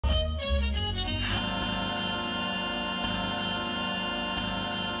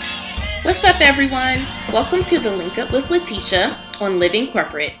What's up, everyone? Welcome to the Link Up with Latesha on Living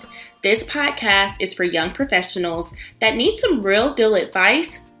Corporate. This podcast is for young professionals that need some real deal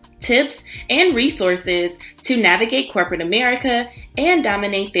advice, tips, and resources to navigate corporate America and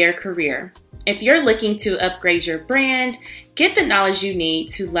dominate their career. If you're looking to upgrade your brand, get the knowledge you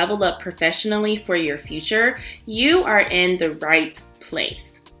need to level up professionally for your future, you are in the right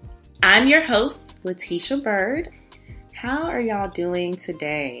place. I'm your host, Latesha Byrd. How are y'all doing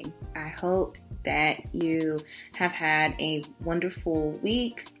today? I hope that you have had a wonderful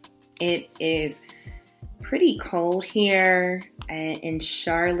week. It is pretty cold here in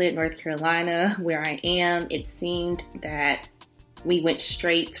Charlotte, North Carolina, where I am. It seemed that we went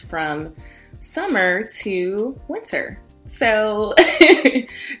straight from summer to winter. So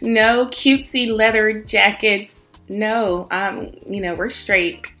no cutesy leather jackets. No, we're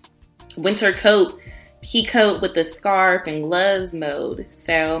straight winter coat, pea coat with the scarf and gloves mode.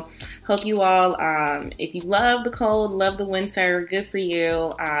 So hope you all, if you love the cold, love the winter, good for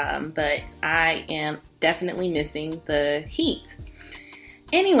you. But I am definitely missing the heat.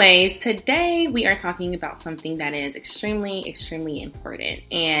 Anyways, today we are talking about something that is extremely, extremely important.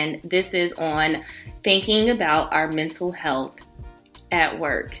 And this is on thinking about our mental health at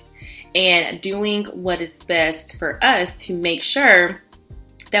work and doing what is best for us to make sure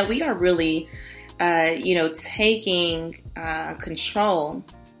that we are really taking control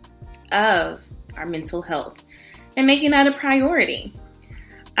of our mental health and making that a priority.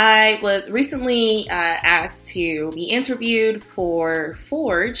 I was recently asked to be interviewed for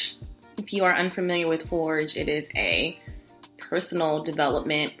Forge. If you are unfamiliar with Forge, it is a personal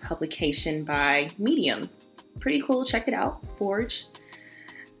development publication by Medium. Pretty cool. Check it out, Forge.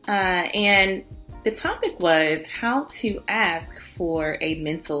 And the topic was how to ask for a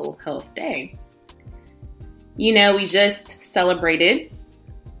mental health day. You know, we just celebrated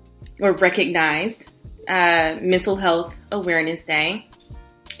or recognized Mental Health Awareness Day.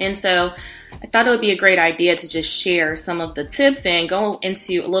 And so I thought it would be a great idea to just share some of the tips and go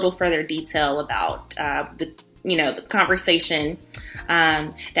into a little further detail about the conversation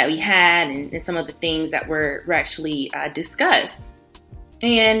that we had and some of the things that were actually discussed.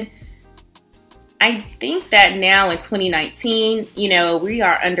 And I think that now in 2019, we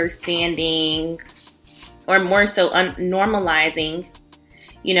are understanding, or more so normalizing,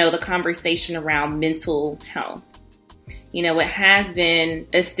 the conversation around mental health. It has been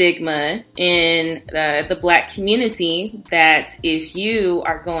a stigma in the Black community that if you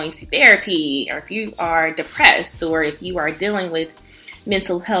are going to therapy, or if you are depressed, or if you are dealing with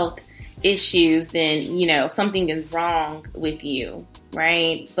mental health issues, then, something is wrong with you,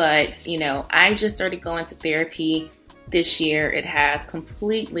 right? But, I just started going to therapy this year. It has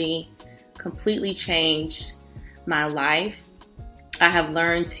completely changed my life. I have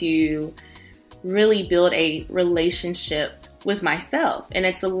learned to really build a relationship with myself, and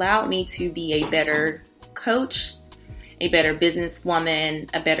it's allowed me to be a better coach, a better businesswoman,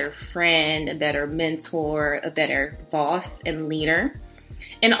 a better friend, a better mentor, a better boss and leader,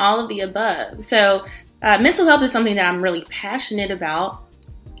 and all of the above. So mental health is something that I'm really passionate about,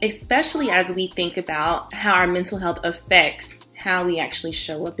 especially as we think about how our mental health affects how we actually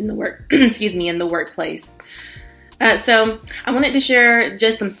show up in the workplace. So I wanted to share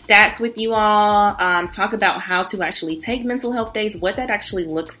just some stats with you all, talk about how to actually take mental health days, what that actually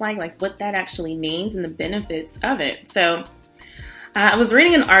looks like what that actually means, and the benefits of it. So I was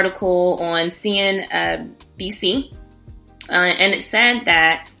reading an article on CNBC, and it said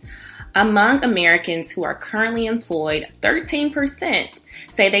that among Americans who are currently employed, 13%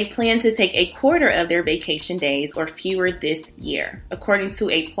 say they plan to take a quarter of their vacation days or fewer this year, according to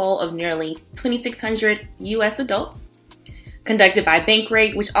a poll of nearly 2,600 U.S. adults conducted by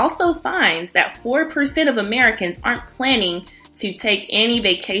Bankrate, which also finds that 4% of Americans aren't planning to take any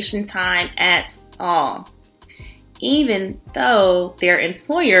vacation time at all, even though their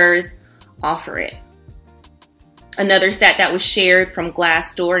employers offer it. Another stat that was shared from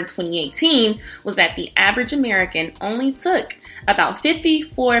Glassdoor in 2018 was that the average American only took about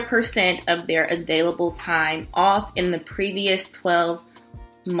 54% of their available time off in the previous 12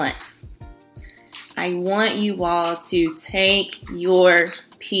 months. I want you all to take your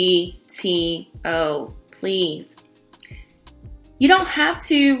PTO, please. You don't have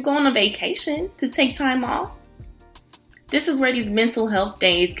to go on a vacation to take time off. This is where these mental health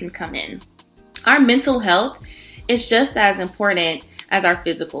days can come in. Our mental health is just as important as our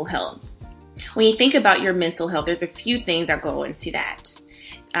physical health. When you think about your mental health, there's a few things that go into that.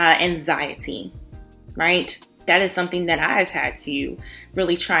 Anxiety, right? That is something that I've had to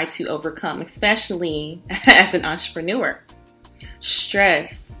really try to overcome, especially as an entrepreneur.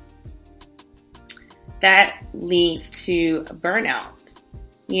 Stress, that leads to burnout,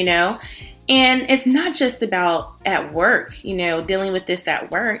 you know? And it's not just about at work, you know, dealing with this at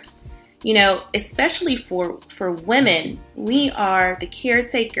work. You know, especially for women, we are the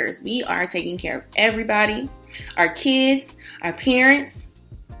caretakers. We are taking care of everybody, our kids, our parents.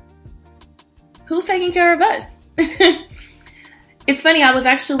 Who's taking care of us? It's funny, I was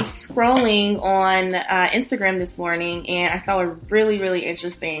actually scrolling on Instagram this morning and I saw a really, really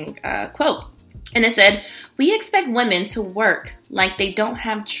interesting quote. And it said, "We expect women to work like they don't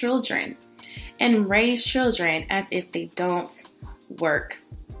have children and raise children as if they don't work."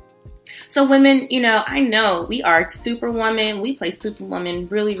 So women, you know, I know we are superwoman. We play superwoman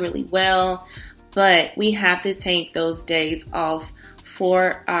really, really well, but we have to take those days off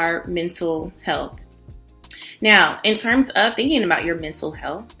for our mental health. Now, in terms of thinking about your mental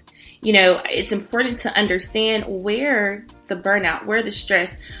health, you know, it's important to understand where the burnout, where the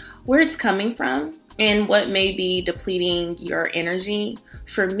stress, where it's coming from and what may be depleting your energy.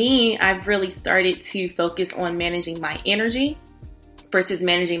 For me, I've really started to focus on managing my energy versus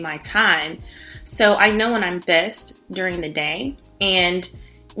managing my time. So I know when I'm best during the day and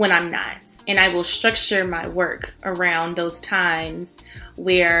when I'm not. And I will structure my work around those times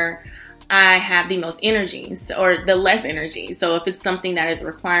where I have the most energy or the less energy. So if it's something that is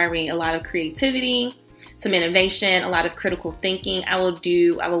requiring a lot of creativity, some innovation, a lot of critical thinking, I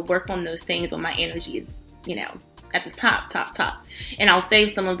will work on those things when my energy is, you know, at the top. And I'll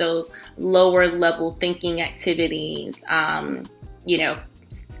save some of those lower level thinking activities,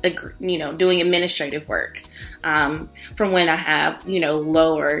 doing administrative work from when I have, you know,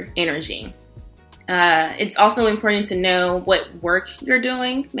 lower energy. It's also important to know what work you're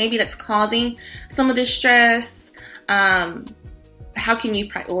doing. Maybe that's causing some of this stress. How can you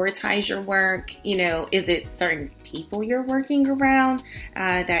prioritize your work? You know, is it certain people you're working around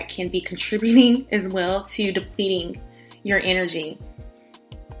that can be contributing as well to depleting your energy?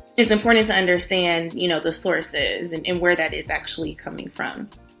 It's important to understand, you know, the sources and where that is actually coming from.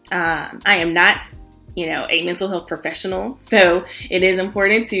 I am not, you know, a mental health professional, so it is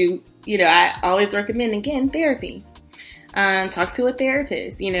important to, you know, I always recommend, again, therapy. Talk to a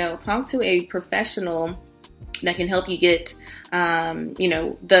therapist, you know, talk to a professional that can help you get, you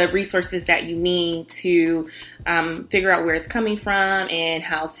know, the resources that you need to figure out where it's coming from and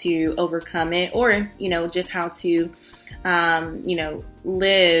how to overcome it, or, you know, just how to, you know,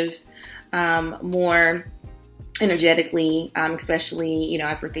 live more energetically, especially, you know,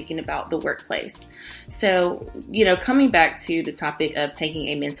 as we're thinking about the workplace. So, you know, coming back to the topic of taking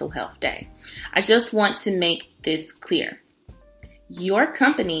a mental health day, I just want to make this clear. Your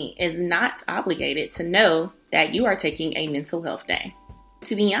company is not obligated to know that you are taking a mental health day.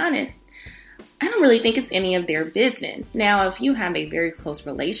 To be honest, I don't really think it's any of their business. Now, if you have a very close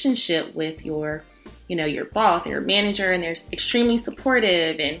relationship with your, you know, your boss and your manager, and they're extremely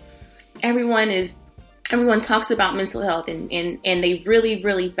supportive and everyone talks about mental health and they really,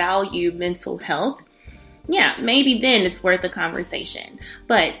 really value mental health, yeah, maybe then it's worth a conversation.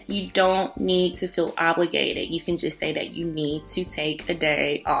 But you don't need to feel obligated. You can just say that you need to take a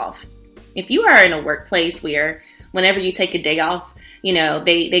day off. If you are in a workplace where whenever you take a day off, you know,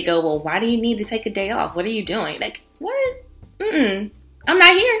 they go, well, why do you need to take a day off? What are you doing? Like, what? I'm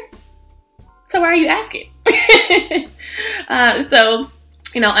not here. So why are you asking? So,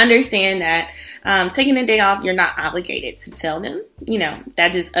 you know, understand that taking a day off, you're not obligated to tell them. You know,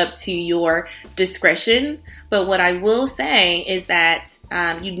 that is up to your discretion. But what I will say is that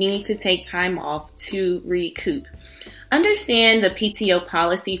you need to take time off to recoup. Understand the PTO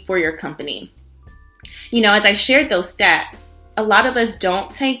policy for your company. You know, as I shared those stats, a lot of us don't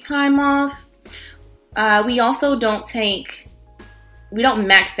take time off. We also don't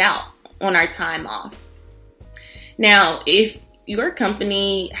max out on our time off. Now, if your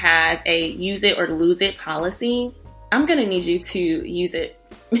company has a use it or lose it policy, I'm going to need you to use it.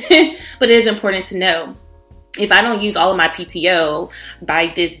 But it is important to know, if I don't use all of my PTO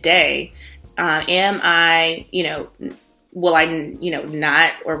by this day, am I, you know, will I, you know,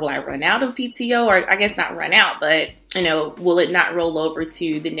 not, or will I run out of PTO? Or I guess not run out, but, you know, will it not roll over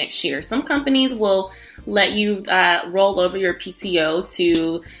to the next year? Some companies will let you roll over your PTO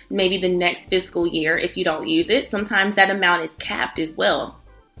to maybe the next fiscal year if you don't use it. Sometimes that amount is capped as well.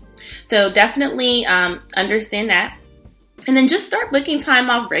 So definitely understand that. And then just start booking time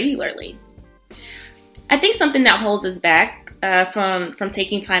off regularly. I think something that holds us back from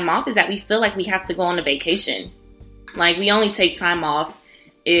taking time off is that we feel like we have to go on a vacation. Like, we only take time off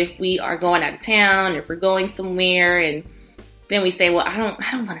if we are going out of town, if we're going somewhere, and then we say, well, I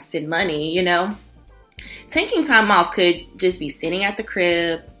don't want to spend money, you know. Taking time off could just be sitting at the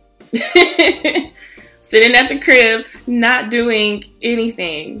crib, sitting at the crib, not doing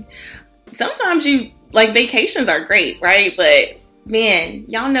anything. Sometimes vacations are great, right? But man,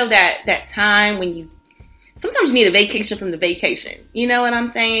 y'all know that time when sometimes you need a vacation from the vacation. You know what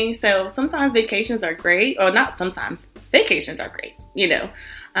I'm saying? So sometimes vacations are great, or not sometimes, vacations are great,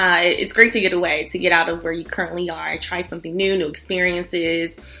 It's great to get away, to get out of where you currently are, try something new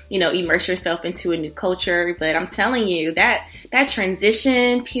experiences, immerse yourself into a new culture. But I'm telling you that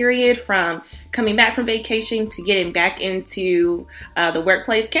transition period from coming back from vacation to getting back into the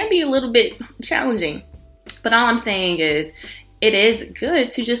workplace can be a little bit challenging. But all I'm saying is, it is good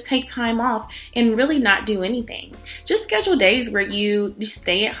to just take time off and really not do anything. Just schedule days where you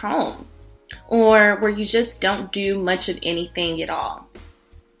stay at home or where you just don't do much of anything at all.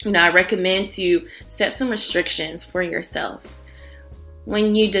 I recommend to set some restrictions for yourself.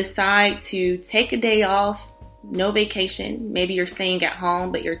 When you decide to take a day off, no vacation, maybe you're staying at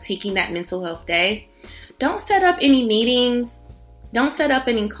home, but you're taking that mental health day, don't set up any meetings. Don't set up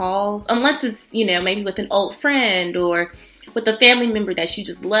any calls unless it's, maybe with an old friend or with a family member that you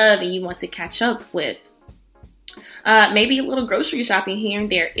just love and you want to catch up with. Maybe a little grocery shopping here and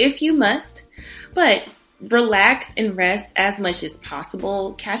there if you must, but relax and rest as much as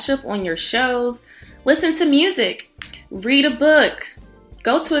possible. Catch up on your shows, listen to music, read a book,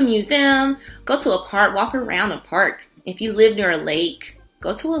 go to a museum, go to a park, walk around a park. If you live near a lake,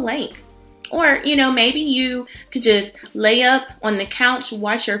 go to a lake. Or, maybe you could just lay up on the couch,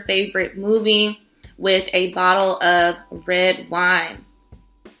 watch your favorite movie with a bottle of red wine.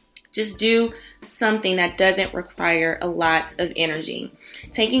 Just do something that doesn't require a lot of energy.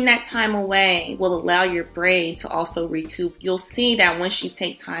 Taking that time away will allow your brain to also recoup. You'll see that once you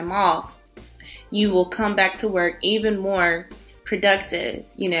take time off, you will come back to work even more productive.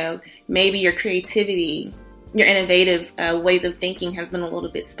 Maybe your creativity, your innovative ways of thinking has been a little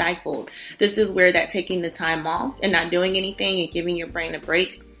bit stifled. This is where that taking the time off and not doing anything and giving your brain a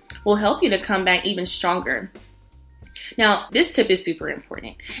break will help you to come back even stronger. Now, this tip is super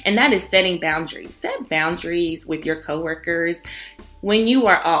important, and that is setting boundaries. Set boundaries with your coworkers when you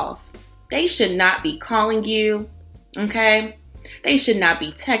are off. They should not be calling you, okay? They should not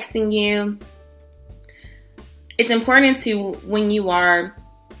be texting you. It's important to, when you are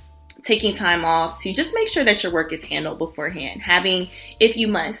taking time off, to just make sure that your work is handled beforehand. Having, if you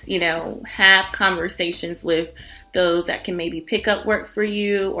must, have conversations with those that can maybe pick up work for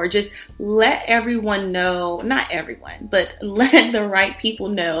you, or just let everyone know, not everyone, but let the right people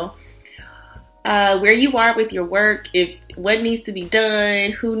know where you are with your work, if what needs to be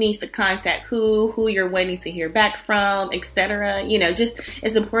done, who needs to contact who you're waiting to hear back from, etc. Just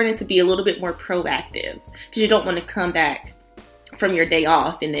it's important to be a little bit more proactive, because you don't want to come back from your day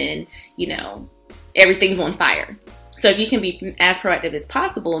off and then, everything's on fire. So if you can be as proactive as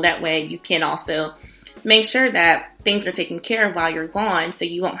possible, that way you can also make sure that things are taken care of while you're gone, so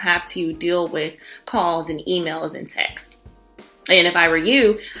you won't have to deal with calls and emails and texts. And if I were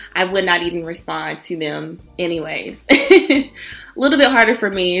you, I would not even respond to them anyways. A little bit harder for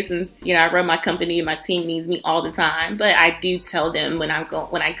me since, I run my company and my team needs me all the time. But I do tell them when I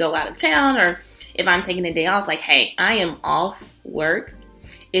go out of town, or if I'm taking a day off, like, hey, I am off work.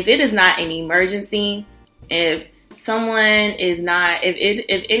 If it is not an emergency, if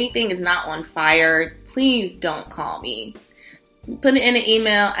anything is not on fire, please don't call me. Put it in an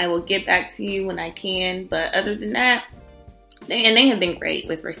email. I will get back to you when I can. But other than that, they have been great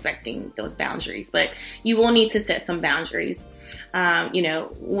with respecting those boundaries. But you will need to set some boundaries, not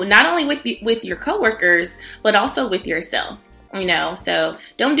only with your coworkers, but also with yourself. So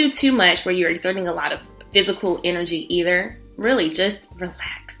don't do too much where you're exerting a lot of physical energy either. Really, just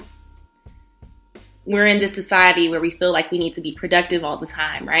relax. We're in this society where we feel like we need to be productive all the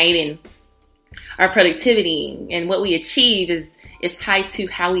time, right? And our productivity and what we achieve is tied to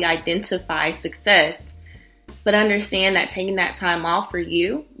how we identify success. But understand that taking that time off for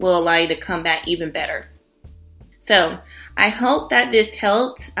you will allow you to come back even better. So I hope that this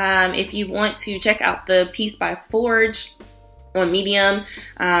helped. If you want to check out the piece by Forge on Medium,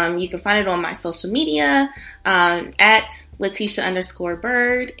 you can find it on my social media at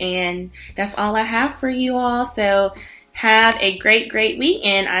Latesha_Byrd. And that's all I have for you all. So have a great week,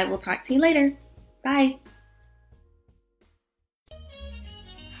 and I will talk to you later. Bye.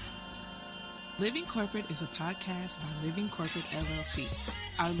 Living Corporate is a podcast by Living Corporate LLC.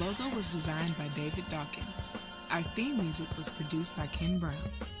 Our logo was designed by David Dawkins. Our theme music was produced by Ken Brown.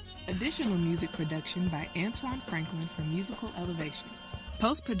 Additional music production by Antoine Franklin for Musical Elevation.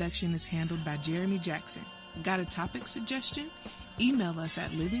 Post-production is handled by Jeremy Jackson. Got a topic suggestion? Email us at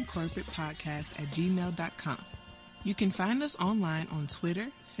livingcorporatepodcast@gmail.com. You can find us online on Twitter,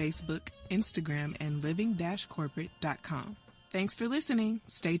 Facebook, Instagram, and living-corporate.com. Thanks for listening.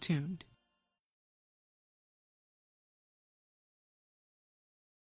 Stay tuned.